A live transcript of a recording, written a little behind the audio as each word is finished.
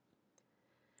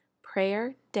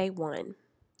Prayer, Day 1.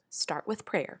 Start with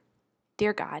prayer.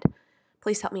 Dear God,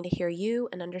 please help me to hear you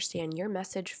and understand your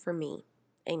message for me.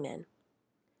 Amen.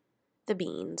 The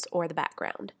beans, or the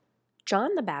background.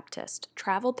 John the Baptist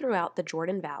traveled throughout the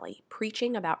Jordan Valley,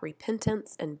 preaching about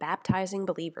repentance and baptizing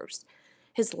believers.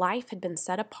 His life had been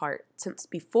set apart since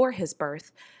before his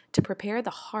birth to prepare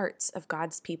the hearts of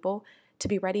God's people to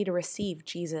be ready to receive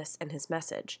Jesus and his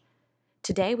message.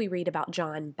 Today we read about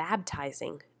John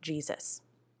baptizing Jesus.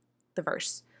 The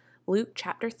verse, Luke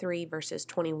chapter 3, verses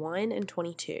 21 and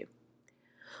 22.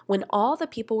 When all the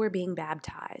people were being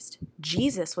baptized,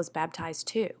 Jesus was baptized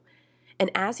too. And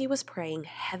as he was praying,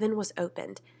 heaven was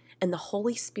opened, and the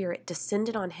Holy Spirit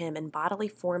descended on him in bodily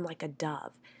form like a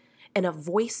dove. And a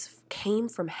voice came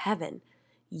from heaven,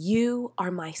 "You are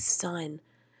my Son,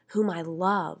 whom I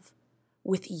love.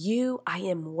 With you I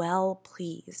am well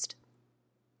pleased."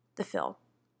 The fill.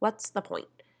 What's the point?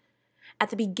 At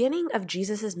the beginning of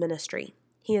Jesus' ministry,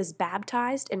 he is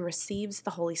baptized and receives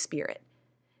the Holy Spirit.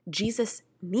 Jesus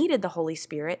needed the Holy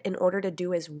Spirit in order to do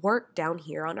his work down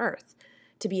here on earth,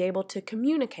 to be able to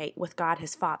communicate with God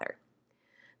his Father.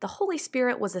 The Holy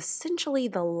Spirit was essentially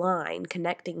the line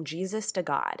connecting Jesus to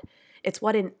God. It's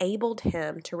what enabled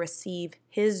him to receive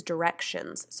his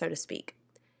directions, so to speak.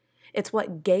 It's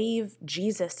what gave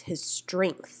Jesus his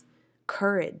strength,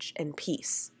 courage, and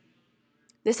peace.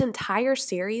 This entire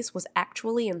series was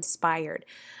actually inspired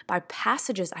by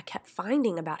passages I kept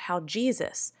finding about how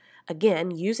Jesus, again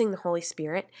using the Holy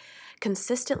Spirit,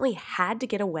 consistently had to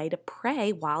get away to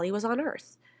pray while he was on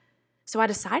earth. So I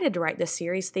decided to write this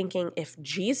series thinking if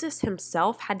Jesus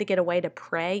himself had to get away to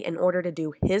pray in order to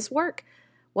do his work,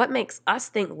 what makes us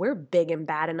think we're big and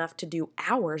bad enough to do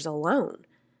ours alone?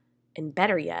 And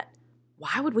better yet,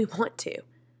 why would we want to?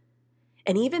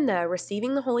 And even though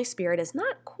receiving the Holy Spirit is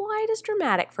not quite as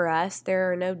dramatic for us,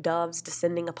 there are no doves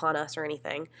descending upon us or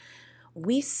anything,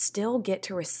 we still get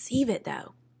to receive it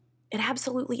though. It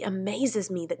absolutely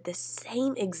amazes me that this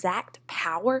same exact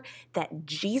power that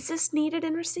Jesus needed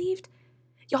and received,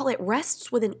 y'all, it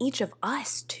rests within each of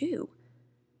us too.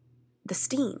 The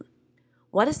steam.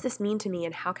 What does this mean to me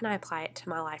and how can I apply it to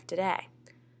my life today?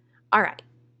 All right,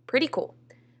 pretty cool.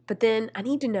 But then I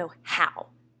need to know how.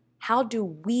 How do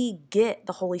we get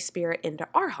the Holy Spirit into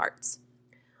our hearts?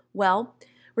 Well,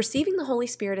 receiving the Holy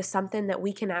Spirit is something that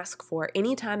we can ask for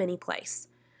anytime, any place.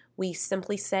 We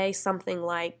simply say something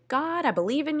like, "God, I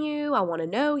believe in you, I want to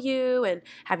know you, and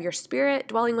have your Spirit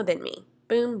dwelling within me."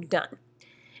 Boom, done.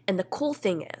 And the cool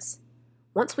thing is,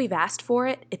 once we've asked for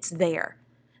it, it's there.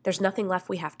 There's nothing left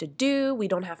we have to do. We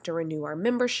don't have to renew our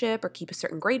membership or keep a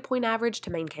certain grade point average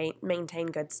to maintain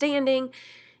good standing.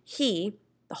 He,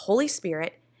 the Holy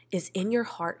Spirit, is in your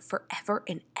heart forever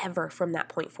and ever from that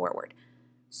point forward.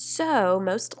 So,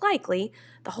 most likely,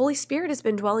 the Holy Spirit has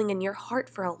been dwelling in your heart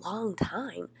for a long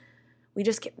time. We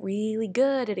just get really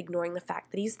good at ignoring the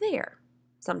fact that he's there,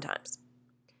 sometimes.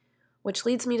 Which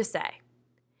leads me to say,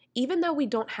 even though we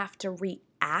don't have to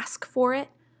re-ask for it,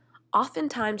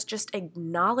 oftentimes just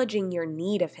acknowledging your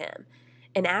need of him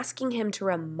and asking him to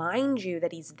remind you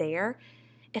that he's there,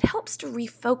 it helps to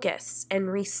refocus and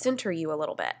recenter you a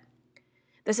little bit.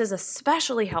 This is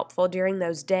especially helpful during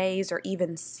those days or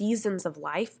even seasons of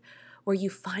life where you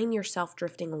find yourself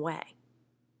drifting away.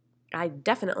 I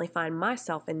definitely find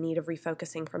myself in need of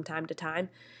refocusing from time to time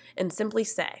and simply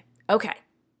say, "Okay,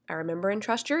 I remember and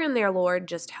trust you're in there, Lord,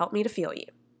 just help me to feel you."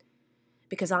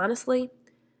 Because honestly,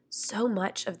 so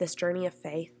much of this journey of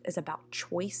faith is about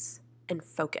choice and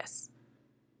focus.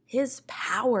 His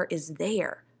power is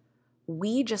there.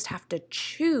 We just have to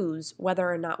choose whether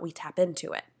or not we tap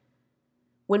into it.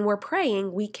 When we're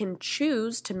praying, we can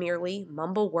choose to merely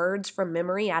mumble words from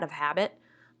memory out of habit.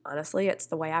 Honestly, it's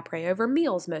the way I pray over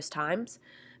meals most times,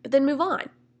 but then move on.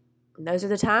 And those are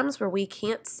the times where we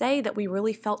can't say that we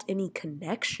really felt any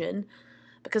connection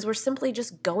because we're simply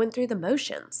just going through the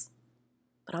motions.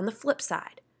 But on the flip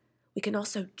side, we can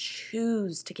also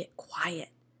choose to get quiet,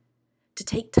 to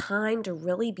take time to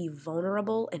really be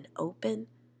vulnerable and open,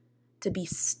 to be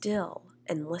still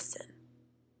and listen.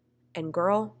 And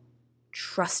girl,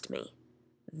 trust me,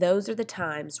 those are the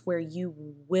times where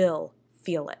you will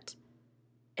feel it.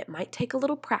 It might take a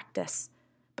little practice,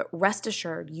 but rest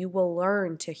assured you will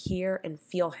learn to hear and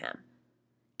feel him.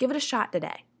 Give it a shot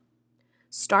today.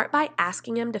 Start by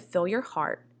asking him to fill your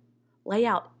heart, lay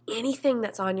out anything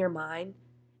that's on your mind,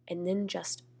 and then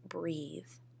just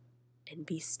breathe and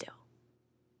be still.